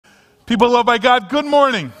People loved by God, good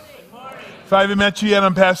morning. If I haven't met you yet,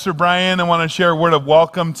 I'm Pastor Brian. I want to share a word of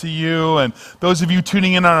welcome to you. And those of you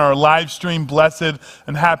tuning in on our live stream, blessed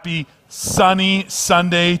and happy sunny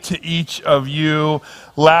Sunday to each of you.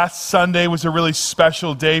 Last Sunday was a really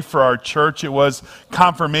special day for our church. It was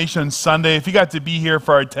Confirmation Sunday. If you got to be here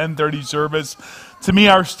for our 10:30 service, to me,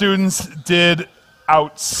 our students did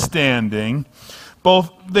outstanding.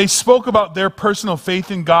 Both, they spoke about their personal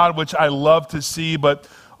faith in God, which I love to see, but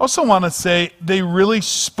also want to say they really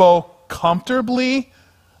spoke comfortably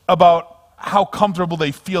about how comfortable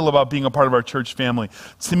they feel about being a part of our church family.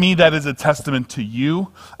 To me, that is a testament to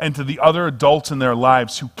you and to the other adults in their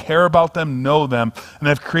lives who care about them, know them, and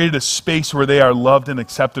have created a space where they are loved and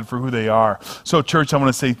accepted for who they are. So, church, I want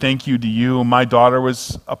to say thank you to you. My daughter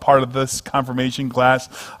was a part of this confirmation class.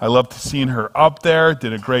 I loved seeing her up there,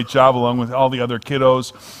 did a great job along with all the other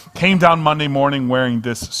kiddos. Came down Monday morning wearing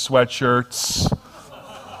this sweatshirt.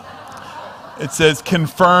 It says,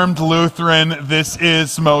 confirmed Lutheran, this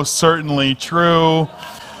is most certainly true.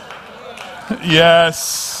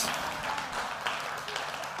 Yes.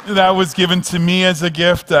 That was given to me as a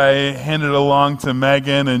gift. I handed it along to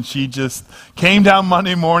Megan, and she just came down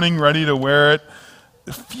Monday morning ready to wear it.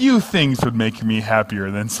 A few things would make me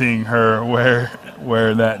happier than seeing her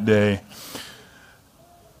wear that day.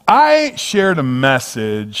 I shared a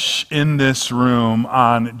message in this room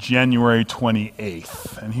on January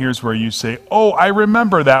 28th, and here's where you say, oh, I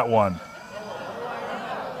remember that one.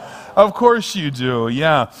 Of course you do,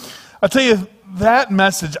 yeah. I'll tell you, that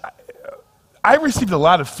message, I received a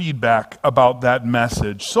lot of feedback about that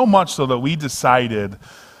message, so much so that we decided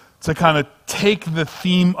to kind of take the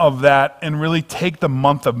theme of that and really take the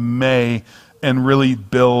month of May and really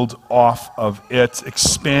build off of it,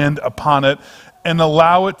 expand upon it, and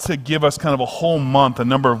allow it to give us kind of a whole month, a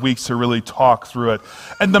number of weeks to really talk through it.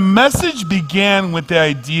 And the message began with the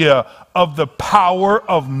idea of the power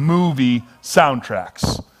of movie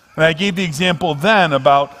soundtracks. And I gave the example then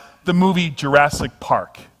about the movie Jurassic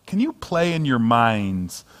Park. Can you play in your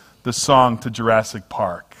minds the song to Jurassic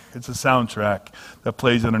Park? It's a soundtrack that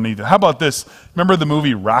plays underneath it. How about this? Remember the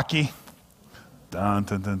movie Rocky? Dun,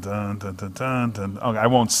 dun, dun, dun, dun, dun, dun, dun. Okay, I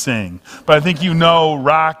won't sing, but I think you know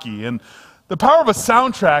Rocky. And the power of a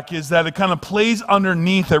soundtrack is that it kind of plays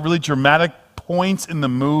underneath at really dramatic points in the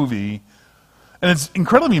movie. And it's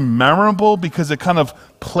incredibly memorable because it kind of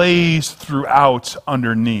plays throughout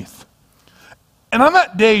underneath. And on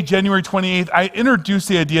that day, January 28th, I introduced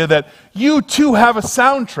the idea that you too have a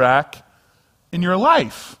soundtrack in your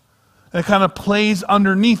life. And it kind of plays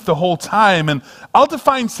underneath the whole time. And I'll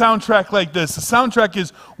define soundtrack like this. The soundtrack is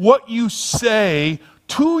what you say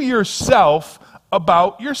to yourself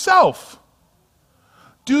about yourself.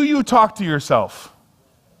 Do you talk to yourself?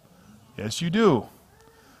 Yes, you do.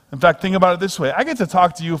 In fact, think about it this way. I get to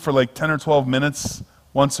talk to you for like 10 or 12 minutes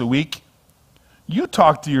once a week. You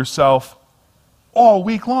talk to yourself all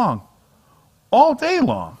week long, all day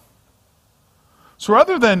long. So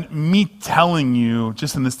rather than me telling you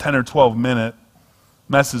just in this 10 or 12 minute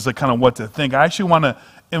message like kind of what to think, I actually want to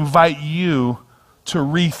invite you to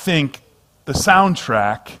rethink the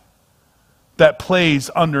soundtrack that plays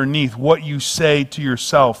underneath what you say to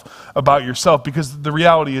yourself about yourself. Because the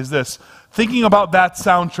reality is this, thinking about that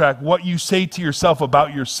soundtrack, what you say to yourself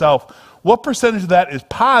about yourself, what percentage of that is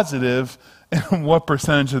positive and what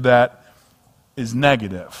percentage of that is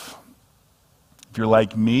negative? If you're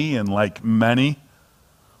like me and like many,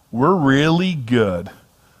 we're really good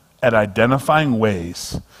at identifying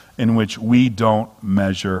ways in which we don't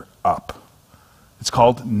measure up. It's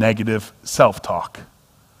called negative self-talk.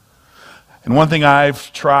 And one thing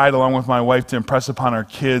I've tried, along with my wife, to impress upon our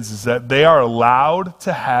kids is that they are allowed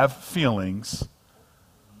to have feelings,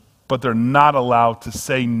 but they're not allowed to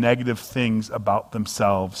say negative things about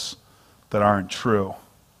themselves that aren't true.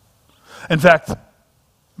 In fact,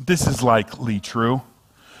 this is likely true.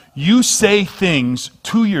 You say things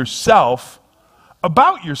to yourself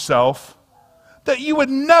about yourself that you would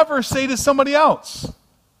never say to somebody else.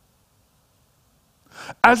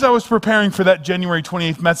 As I was preparing for that January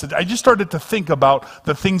 28th message, I just started to think about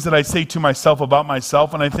the things that I say to myself about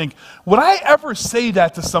myself, and I think, would I ever say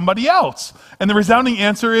that to somebody else? And the resounding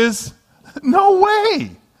answer is, no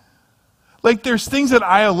way. Like there's things that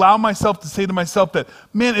I allow myself to say to myself that,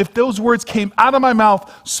 man, if those words came out of my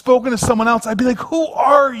mouth, spoken to someone else, I'd be like, who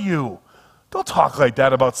are you? Don't talk like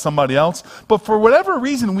that about somebody else. But for whatever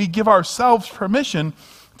reason, we give ourselves permission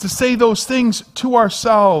to say those things to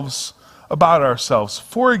ourselves about ourselves.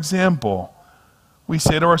 For example, we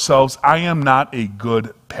say to ourselves, I am not a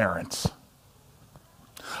good parent.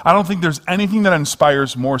 I don't think there's anything that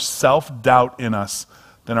inspires more self-doubt in us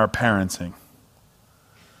than our parenting.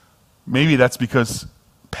 Maybe that's because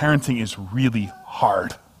parenting is really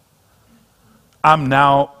hard. I'm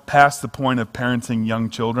now past the point of parenting young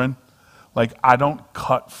children. Like, I don't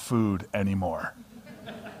cut food anymore.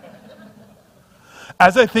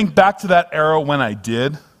 As I think back to that era when I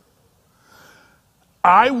did,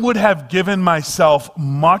 I would have given myself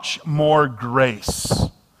much more grace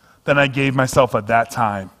than I gave myself at that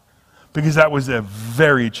time, because that was a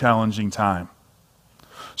very challenging time.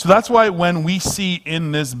 So that's why when we see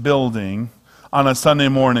in this building on a Sunday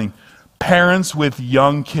morning parents with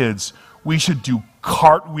young kids, we should do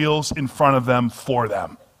cartwheels in front of them for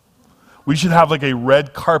them. We should have like a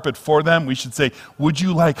red carpet for them. We should say, would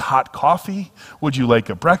you like hot coffee? Would you like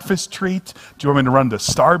a breakfast treat? Do you want me to run to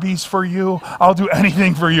Starbucks for you? I'll do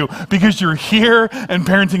anything for you because you're here and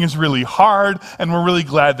parenting is really hard and we're really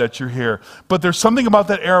glad that you're here. But there's something about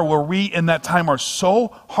that era where we in that time are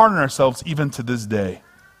so hard on ourselves even to this day.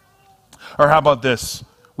 Or how about this?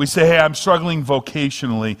 We say, hey, I'm struggling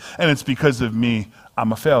vocationally and it's because of me.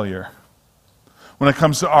 I'm a failure. When it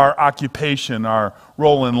comes to our occupation, our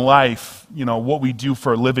role in life, what we do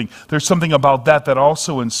for a living, there's something about that that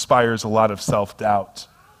also inspires a lot of self-doubt.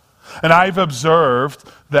 And I've observed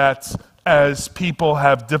that as people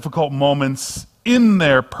have difficult moments in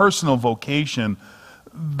their personal vocation,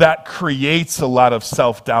 that creates a lot of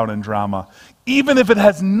self-doubt and drama, even if it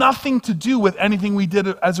has nothing to do with anything we did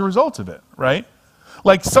as a result of it, right?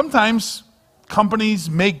 Like sometimes companies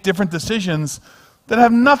make different decisions that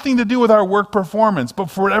have nothing to do with our work performance, but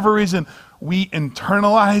for whatever reason, we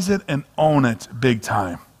internalize it and own it big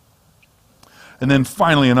time. And then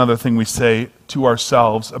finally, another thing we say to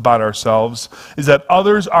ourselves about ourselves is that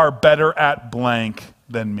others are better at blank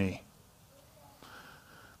than me.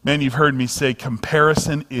 Man, you've heard me say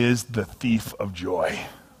comparison is the thief of joy.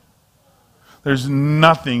 There's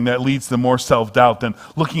nothing that leads to more self-doubt than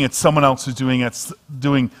looking at someone else who's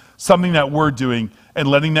doing something that we're doing and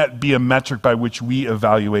letting that be a metric by which we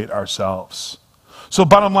evaluate ourselves. So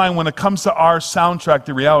bottom line, when it comes to our soundtrack,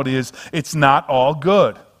 the reality is it's not all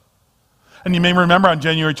good. And you may remember on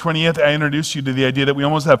January 20th, I introduced you to the idea that we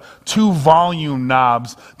almost have two volume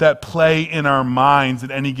knobs that play in our minds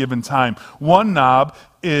at any given time. One knob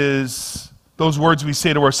is those words we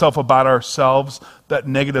say to ourselves about ourselves, that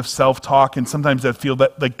negative self-talk, and sometimes that feel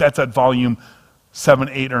that like that's at volume 7,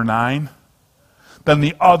 8, or 9. Then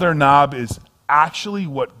the other knob is actually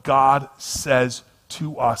what God says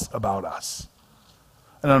to us about us.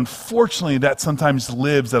 And unfortunately, that sometimes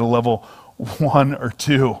lives at a level 1 or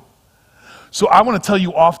 2. So I want to tell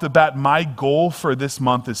you off the bat, my goal for this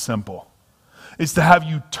month is simple. It's to have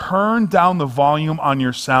you turn down the volume on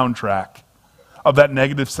your soundtrack of that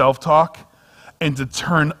negative self-talk and to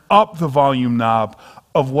turn up the volume knob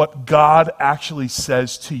of what God actually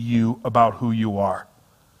says to you about who you are.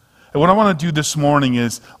 And what I want to do this morning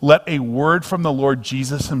is let a word from the Lord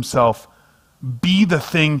Jesus himself be the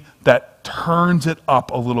thing that turns it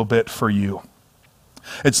up a little bit for you.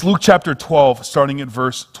 It's Luke chapter 12, starting at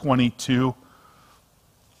verse 22.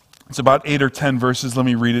 It's about 8 or 10 verses. Let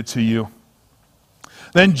me read it to you.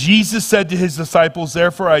 Then Jesus said to his disciples,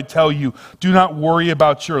 therefore I tell you, do not worry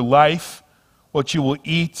about your life, what you will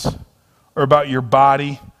eat, or about your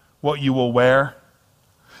body, what you will wear.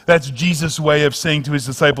 That's Jesus' way of saying to his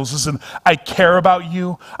disciples, listen, I care about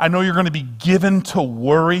you. I know you're going to be given to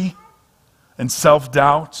worry and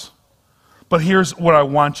self-doubt, but here's what I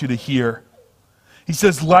want you to hear. He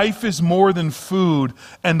says, life is more than food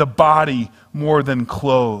and the body more than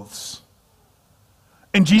clothes.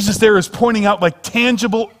 And Jesus there is pointing out like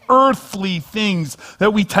tangible earthly things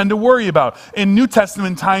that we tend to worry about. In New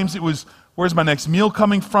Testament times, it was, where's my next meal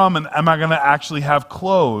coming from, and am I going to actually have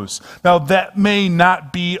clothes? Now, that may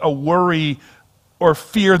not be a worry or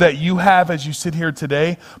fear that you have as you sit here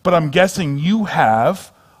today, but I'm guessing you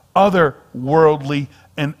have other worldly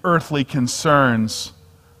and earthly concerns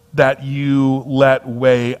that you let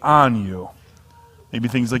weigh on you. Maybe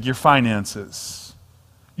things like your finances,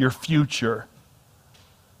 your future,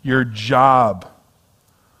 your job,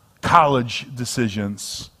 college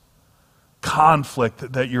decisions,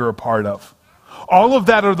 conflict that you're a part of. All of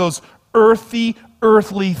that are those earthly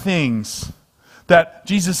things that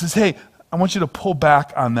Jesus says, hey, I want you to pull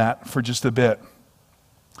back on that for just a bit.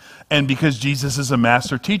 And because Jesus is a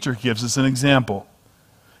master teacher, he gives us an example.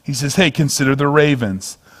 He says, hey, consider the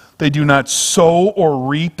ravens. They do not sow or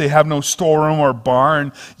reap. They have no storeroom or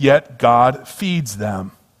barn, yet God feeds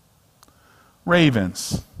them.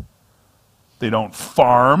 Ravens. They don't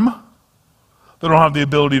farm. They don't have the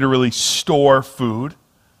ability to really store food.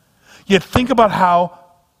 Yet think about how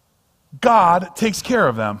God takes care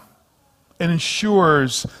of them and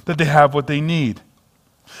ensures that they have what they need.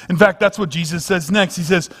 In fact, that's what Jesus says next. He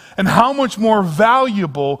says, and how much more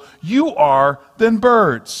valuable you are than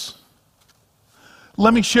birds.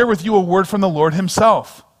 Let me share with you a word from the Lord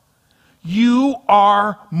himself. You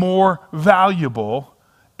are more valuable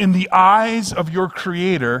in the eyes of your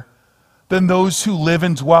Creator than those who live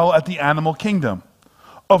and dwell at the animal kingdom.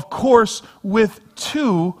 Of course, with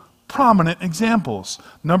two prominent examples.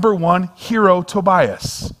 Number one, hero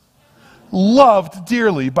Tobias, loved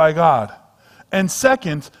dearly by God. And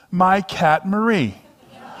second, my cat Marie,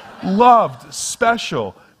 loved,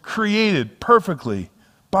 special, created perfectly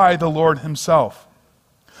by the Lord himself.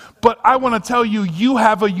 But I want to tell you, you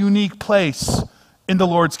have a unique place in the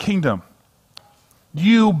Lord's kingdom.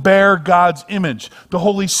 You bear God's image. The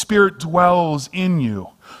Holy Spirit dwells in you.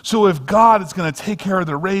 So if God is going to take care of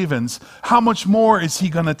the ravens, how much more is he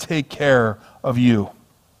going to take care of you?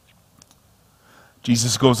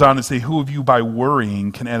 Jesus goes on to say, who of you by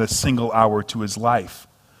worrying can add a single hour to his life?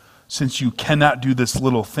 Since you cannot do this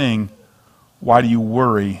little thing, why do you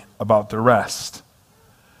worry about the rest?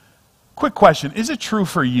 Quick question, is it true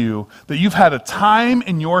for you that you've had a time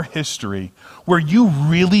in your history where you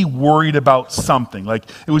really worried about something? Like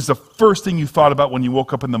it was the first thing you thought about when you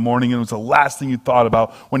woke up in the morning and it was the last thing you thought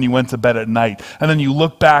about when you went to bed at night. And then you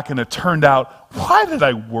look back and it turned out, why did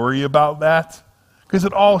I worry about that? Because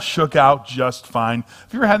it all shook out just fine.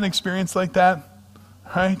 Have you ever had an experience like that?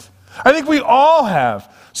 Right? I think we all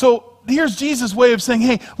have. So here's Jesus' way of saying,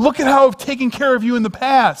 hey, look at how I've taken care of you in the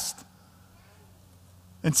past.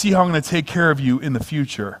 And see how I'm going to take care of you in the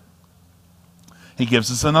future. He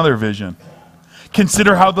gives us another vision.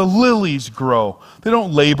 Consider how the lilies grow. They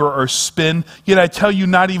don't labor or spin. Yet I tell you,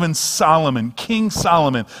 not even Solomon, King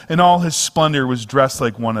Solomon, in all his splendor was dressed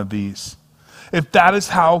like one of these. If that is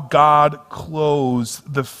how God clothes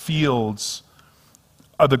the fields,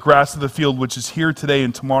 the grass of the field, which is here today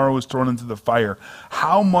and tomorrow is thrown into the fire,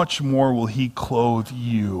 how much more will he clothe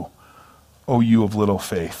you, O you of little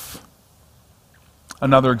faith?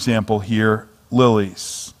 Another example here,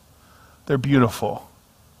 lilies. They're beautiful.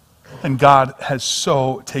 And God has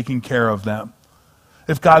so taken care of them.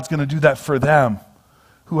 If God's going to do that for them,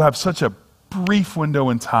 who have such a brief window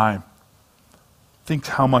in time, think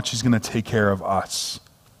how much he's going to take care of us.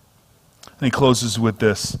 And he closes with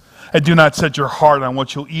this. And do not set your heart on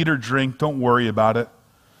what you'll eat or drink. Don't worry about it.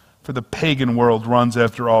 For the pagan world runs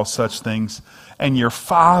after all such things. And your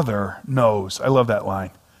Father knows. I love that line.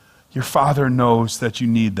 Your Father knows that you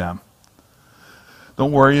need them.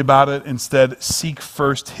 Don't worry about it. Instead, seek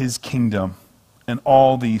first his kingdom, and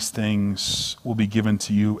all these things will be given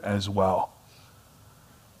to you as well.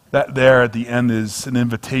 That there at the end is an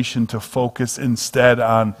invitation to focus instead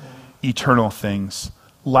on eternal things,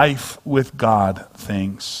 life with God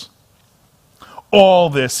things. All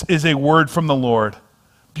this is a word from the Lord,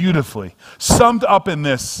 beautifully summed up in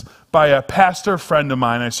this by a pastor friend of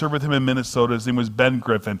mine. I served with him in Minnesota. His name was Ben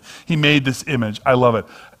Griffin. He made this image. I love it.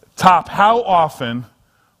 Top, how often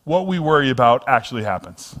what we worry about actually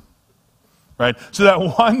happens. Right? So that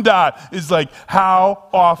one dot is like how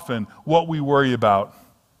often what we worry about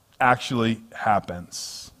actually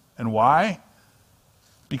happens. And why?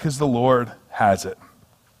 Because the Lord has it.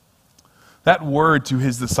 That word to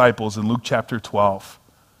his disciples in Luke chapter 12,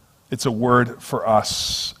 it's a word for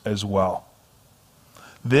us as well.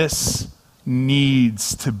 This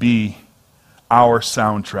needs to be our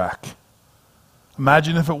soundtrack.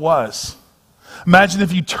 Imagine if it was. Imagine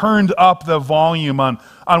if you turned up the volume on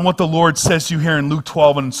what the Lord says to you here in Luke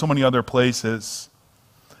 12 and in so many other places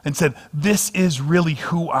and said, this is really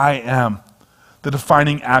who I am, the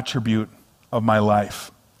defining attribute of my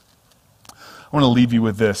life. I want to leave you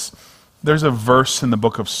with this. There's a verse in the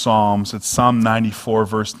book of Psalms. It's Psalm 94,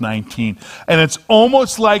 verse 19. And it's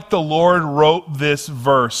almost like the Lord wrote this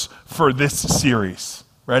verse for this series.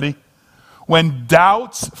 Ready? When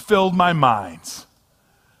doubts filled my mind,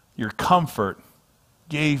 your comfort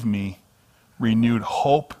gave me renewed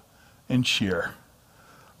hope and cheer.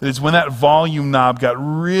 That is when that volume knob got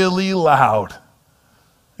really loud.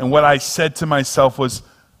 And what I said to myself was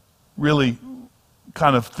really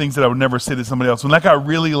kind of things that I would never say to somebody else. When that got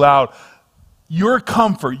really loud, your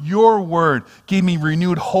comfort, your word gave me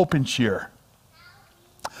renewed hope and cheer.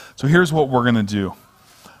 So here's what we're going to do.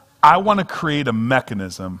 I want to create a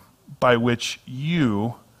mechanism by which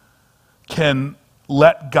you can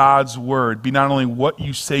let God's word be not only what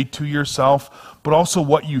you say to yourself, but also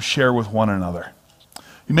what you share with one another.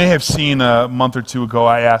 You may have seen a month or two ago,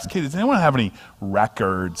 I asked, hey, does anyone have any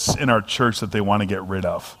records in our church that they want to get rid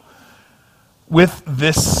of? With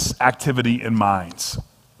this activity in mind,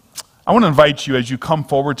 I want to invite you as you come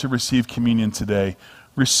forward to receive communion today,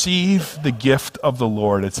 Receive the gift of the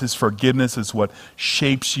Lord. It's his forgiveness. It's what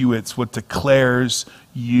shapes you. It's what declares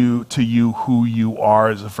you who you are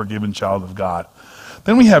as a forgiven child of God.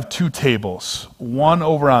 Then we have two tables, one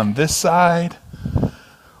over on this side,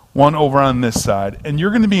 one over on this side. And you're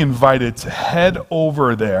going to be invited to head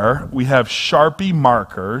over there. We have Sharpie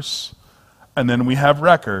markers, and then we have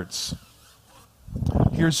records.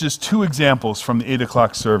 Here's just two examples from the 8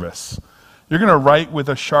 o'clock service. You're going to write with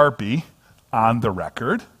a Sharpie on the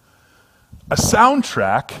record a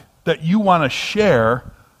soundtrack that you want to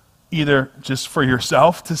share, either just for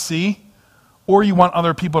yourself to see, or you want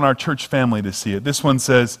other people in our church family to see it. This one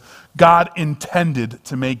says, God intended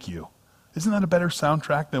to make you. Isn't that a better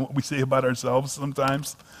soundtrack than what we say about ourselves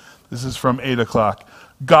sometimes? This is from 8 o'clock.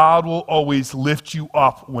 God will always lift you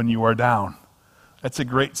up when you are down. That's a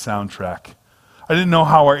great soundtrack. I didn't know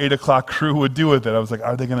how our 8 o'clock crew would do with it. I was like,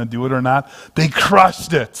 are they going to do it or not? They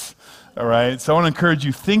crushed it. All right, so I want to encourage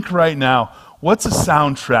you, think right now, what's a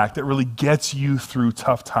soundtrack that really gets you through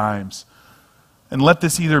tough times? And let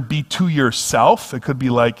this either be to yourself, it could be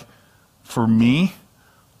like, for me,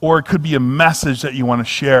 or it could be a message that you want to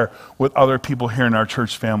share with other people here in our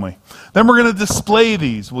church family. Then we're going to display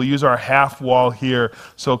these. We'll use our half wall here,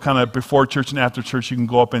 so kind of before church and after church, you can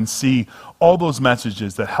go up and see all those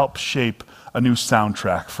messages that help shape a new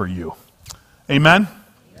soundtrack for you. Amen?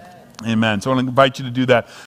 Amen. So I want to invite you to do that.